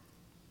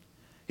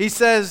 He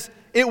says,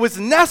 "It was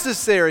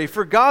necessary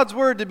for God's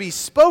word to be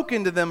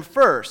spoken to them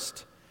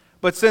first,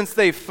 but since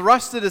they've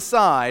thrust it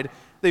aside,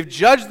 they've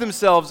judged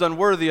themselves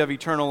unworthy of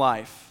eternal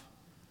life.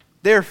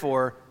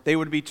 Therefore, they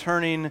would be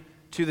turning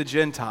to the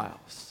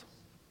Gentiles."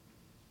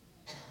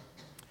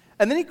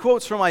 And then he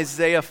quotes from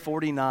Isaiah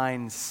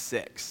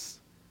 49:6,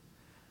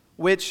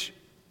 which,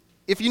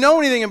 if you know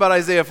anything about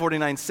Isaiah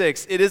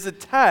 49:6, it is a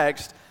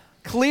text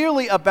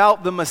clearly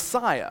about the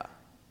Messiah.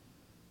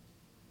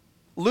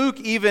 Luke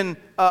even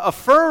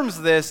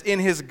affirms this in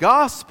his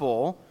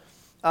gospel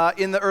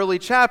in the early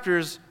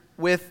chapters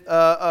with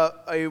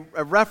a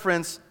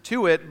reference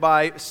to it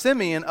by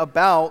Simeon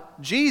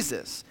about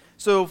Jesus.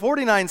 So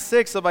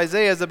 49:6 of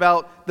Isaiah is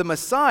about the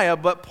Messiah,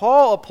 but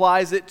Paul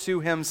applies it to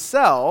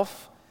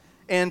himself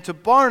and to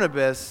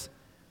Barnabas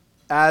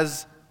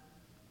as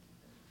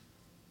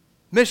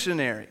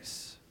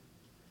missionaries.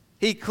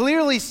 He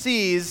clearly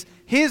sees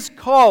his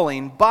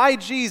calling by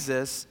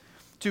Jesus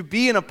to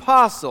be an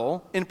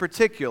apostle, in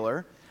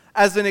particular,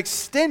 as an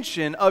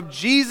extension of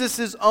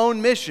Jesus'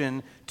 own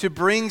mission to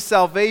bring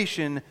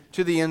salvation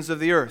to the ends of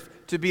the earth,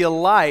 to be a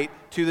light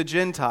to the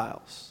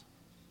Gentiles.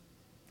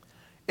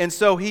 And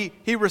so he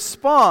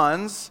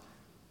responds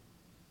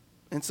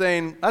and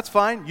saying, "That's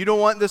fine, you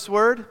don't want this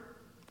word?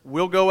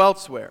 We'll go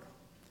elsewhere."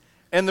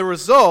 And the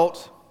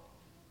result,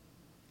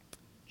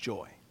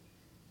 joy.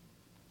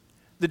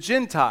 The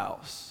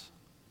Gentiles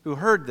who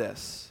heard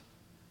this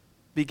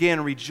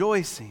began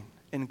rejoicing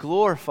and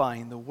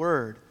glorifying the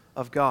word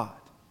of God.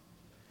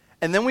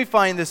 And then we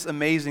find this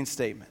amazing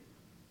statement.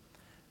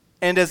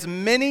 "And as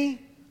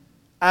many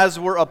as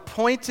were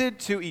appointed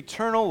to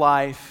eternal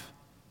life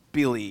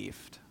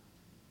believed."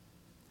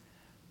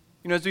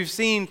 You know, as we've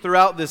seen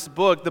throughout this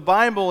book, the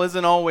Bible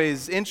isn't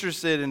always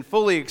interested in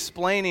fully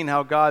explaining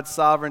how God's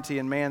sovereignty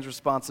and man's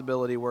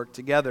responsibility work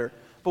together,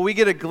 but we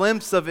get a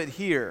glimpse of it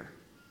here.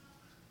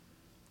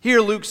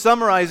 Here, Luke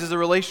summarizes the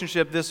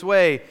relationship this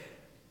way: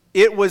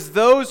 it was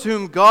those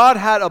whom God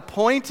had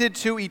appointed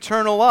to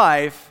eternal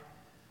life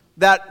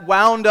that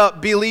wound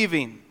up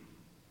believing.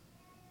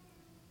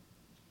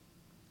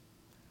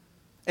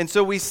 And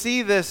so we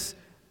see this,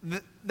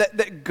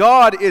 that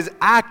God is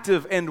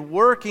active and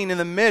working in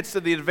the midst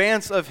of the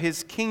advance of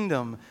His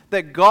kingdom,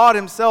 that God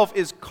Himself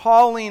is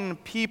calling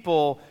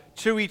people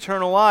to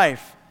eternal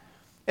life.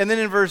 And then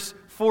in verse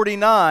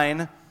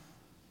 49,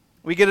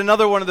 we get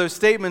another one of those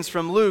statements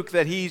from Luke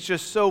that he's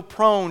just so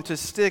prone to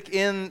stick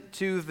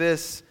into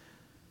this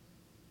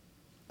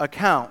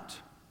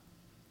account.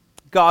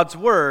 God's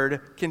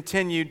word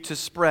continued to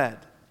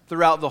spread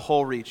throughout the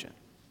whole region.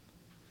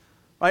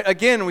 Right?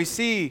 Again, we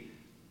see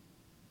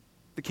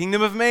the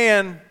kingdom of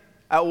man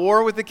at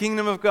war with the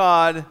kingdom of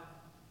God,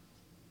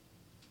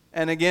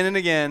 and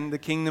again, the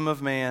kingdom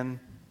of man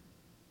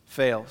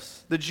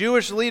fails. The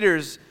Jewish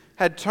leaders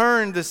had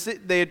turned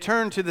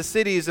to the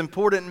city's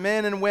important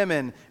men and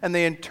women, and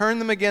they had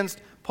turned them against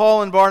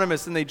Paul and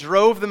Barnabas, and they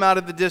drove them out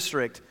of the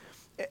district.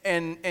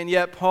 And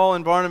yet Paul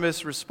and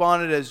Barnabas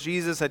responded as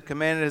Jesus had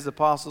commanded His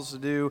apostles to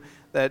do,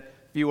 that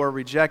if you are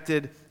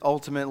rejected,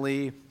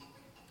 ultimately,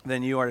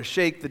 then you are to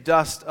shake the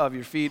dust of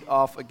your feet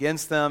off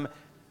against them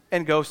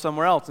and go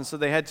somewhere else. And so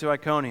they head to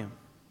Iconium.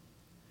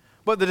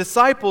 But the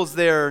disciples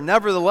there,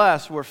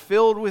 nevertheless, were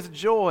filled with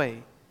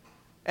joy,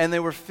 and they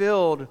were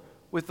filled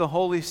with the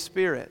Holy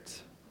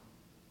Spirit.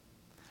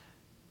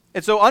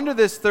 And so under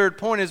this third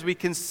point, as we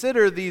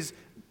consider these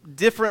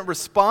different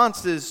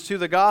responses to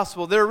the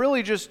gospel, there are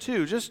really just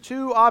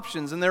two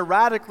options, and they're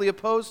radically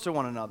opposed to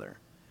one another.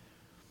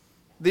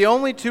 The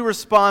only two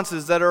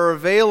responses that are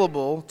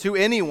available to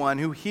anyone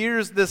who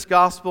hears this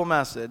gospel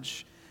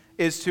message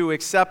is to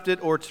accept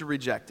it or to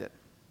reject it,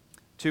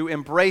 to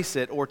embrace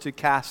it or to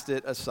cast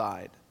it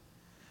aside.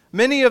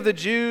 Many of the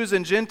Jews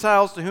and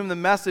Gentiles to whom the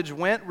message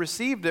went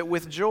received it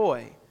with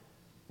joy.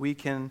 We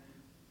can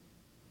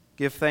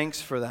give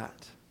thanks for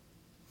that.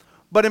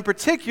 But in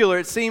particular,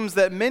 it seems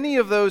that many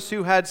of those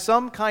who had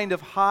some kind of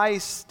high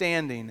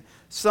standing,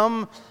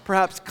 some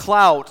perhaps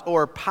clout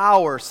or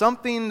power,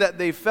 something that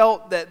they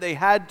felt that they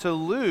had to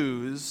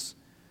lose,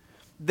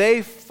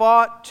 they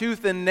fought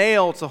tooth and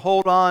nail to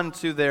hold on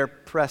to their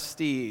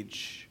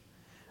prestige.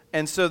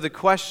 And so the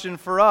question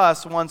for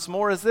us once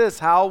more is this: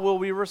 how will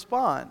we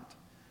respond?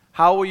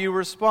 How will you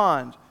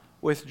respond?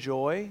 With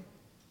joy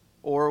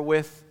or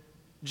with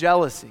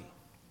jealousy?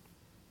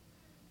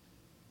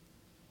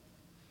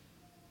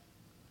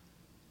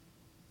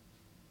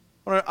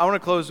 I want to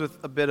close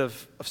with a bit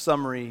of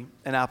summary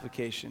and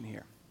application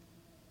here.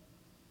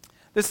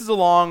 This is a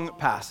long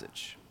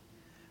passage,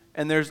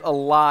 and there's a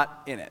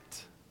lot in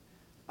it.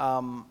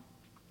 But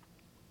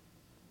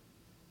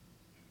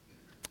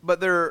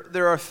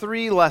there are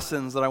three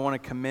lessons that I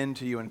want to commend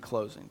to you in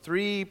closing.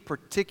 Three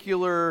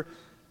particular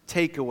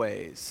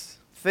takeaways,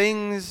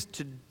 things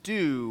to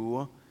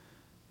do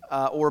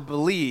or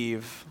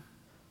believe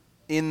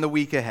in the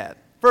week ahead.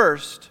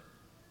 First,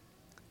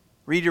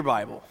 read your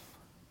Bible.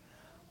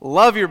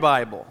 Love your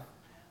Bible.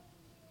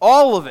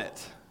 All of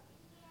it.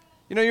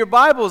 You know, your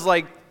Bible is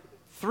like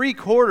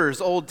 3/4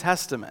 Old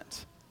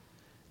Testament.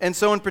 And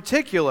so in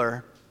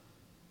particular,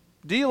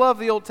 do you love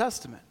the Old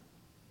Testament?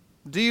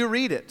 Do you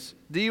read it?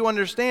 Do you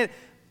understand it?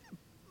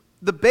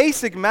 The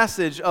basic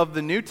message of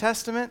the New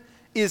Testament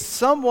is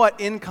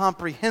somewhat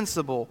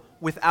incomprehensible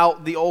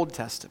without the Old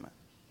Testament.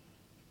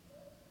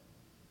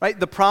 Right?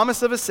 The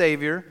promise of a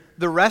Savior,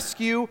 the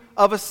rescue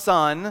of a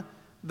son,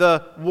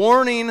 the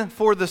warning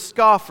for the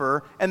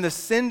scoffer, and the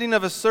sending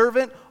of a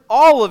servant,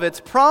 all of it's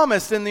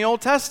promised in the Old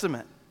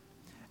Testament.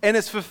 And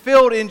it's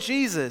fulfilled in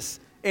Jesus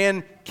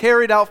and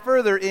carried out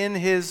further in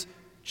His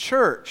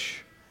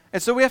church.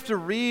 And so we have to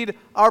read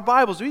our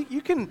Bibles.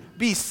 You can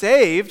be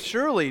saved,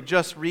 surely,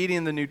 just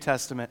reading the New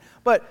Testament.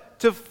 But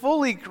to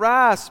fully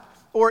grasp,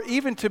 or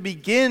even to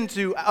begin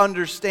to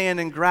understand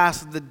and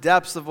grasp the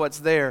depths of what's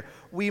there,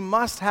 we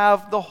must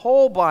have the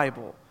whole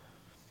Bible,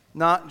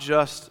 not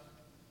just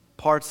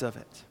parts of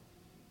it.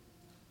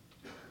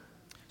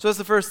 So that's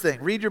the first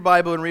thing. Read your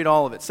Bible and read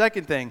all of it.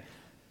 Second thing,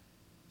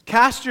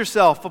 cast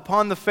yourself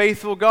upon the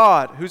faithful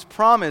God who's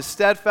promised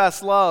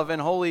steadfast love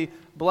and holy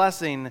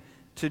blessing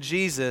to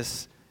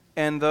Jesus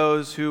and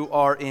those who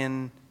are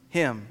in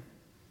Him.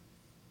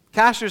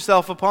 Cast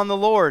yourself upon the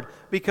Lord,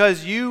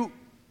 because you,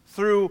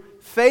 through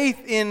faith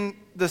in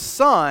the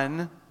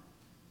Son,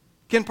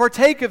 can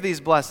partake of these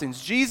blessings.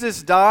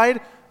 Jesus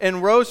died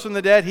and rose from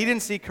the dead. He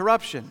didn't see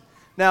corruption.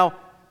 Now,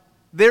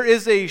 there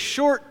is a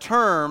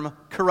short-term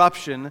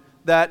corruption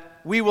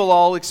that we will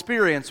all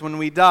experience when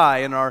we die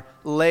and are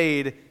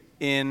laid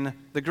in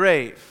the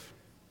grave.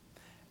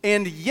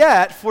 And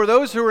yet, for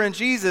those who are in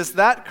Jesus,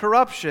 that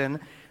corruption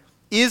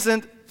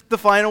isn't the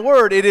final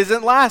word. It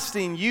isn't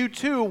lasting. You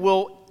too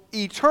will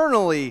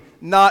eternally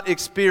not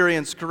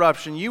experience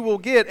corruption. You will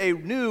get a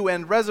new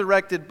and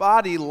resurrected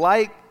body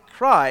like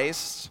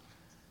Christ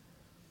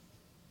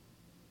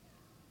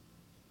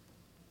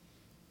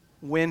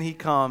when He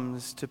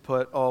comes to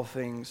put all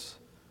things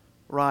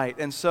right.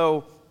 And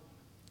so,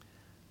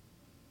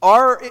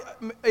 are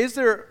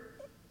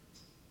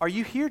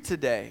you here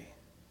today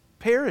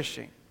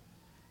perishing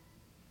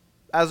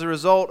as a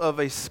result of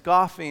a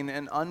scoffing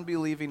and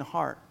unbelieving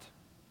heart,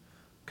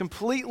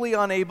 completely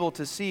unable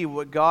to see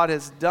what God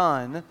has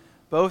done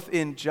both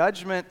in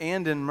judgment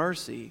and in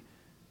mercy,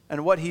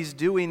 and what He's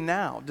doing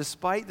now,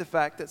 despite the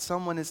fact that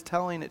someone is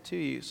telling it to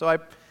you? So I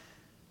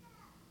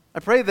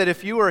pray that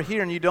if you are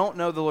here and you don't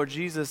know the Lord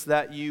Jesus,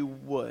 that you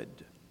would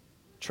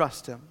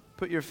trust Him,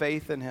 put your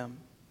faith in Him.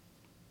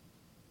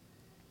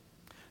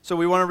 So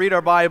we want to read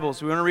our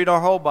Bibles. We want to read our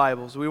whole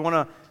Bibles. We want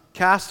to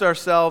cast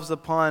ourselves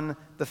upon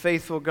the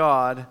faithful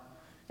God.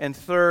 And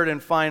third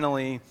and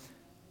finally,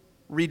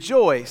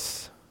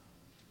 rejoice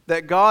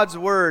that God's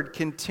Word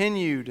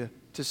continued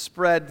to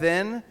spread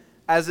then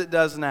as it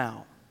does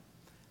now,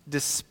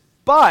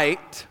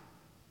 despite,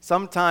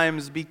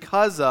 sometimes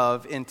because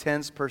of,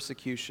 intense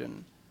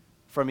persecution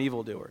from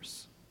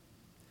evildoers.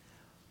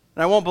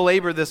 And I won't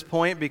belabor this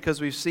point because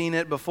we've seen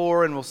it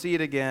before and we'll see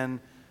it again.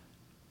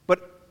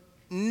 But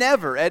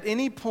never at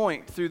any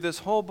point through this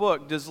whole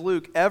book does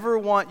Luke ever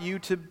want you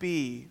to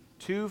be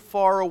too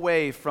far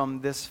away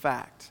from this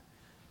fact.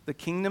 The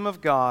kingdom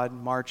of God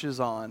marches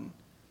on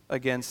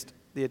against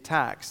the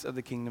attacks of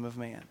the kingdom of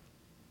man.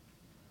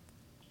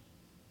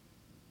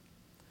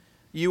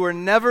 You are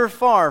never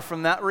far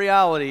from that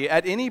reality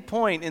at any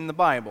point in the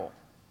Bible.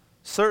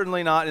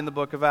 Certainly not in the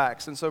book of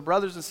Acts. And so,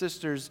 brothers and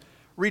sisters,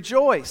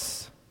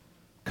 rejoice.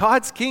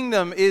 God's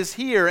kingdom is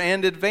here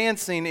and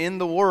advancing in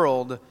the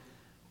world.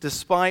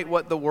 despite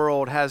what the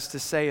world has to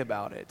say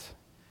about it.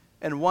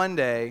 And one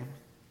day,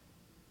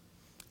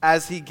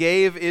 as he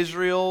gave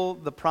Israel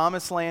the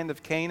promised land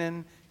of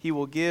Canaan, he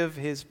will give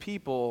his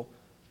people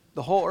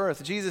the whole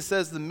earth. Jesus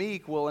says the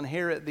meek will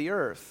inherit the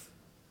earth.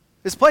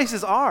 This place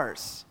is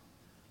ours.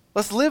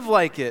 Let's live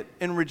like it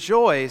and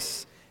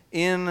rejoice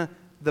in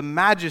the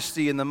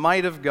majesty and the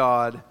might of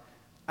God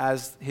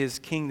as his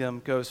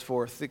kingdom goes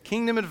forth. The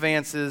kingdom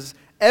advances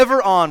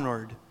ever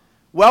onward,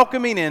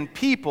 welcoming in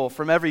people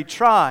from every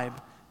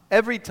tribe,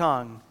 every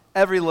tongue,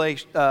 every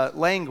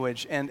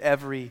language, and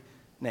every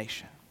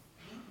nation.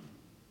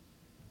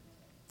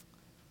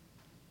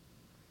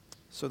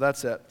 So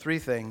that's it. 3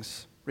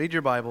 things. Read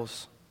your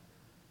Bibles.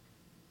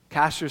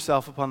 Cast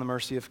yourself upon the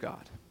mercy of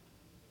God.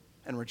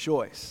 And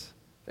rejoice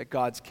that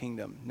God's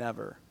kingdom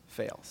never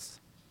fails.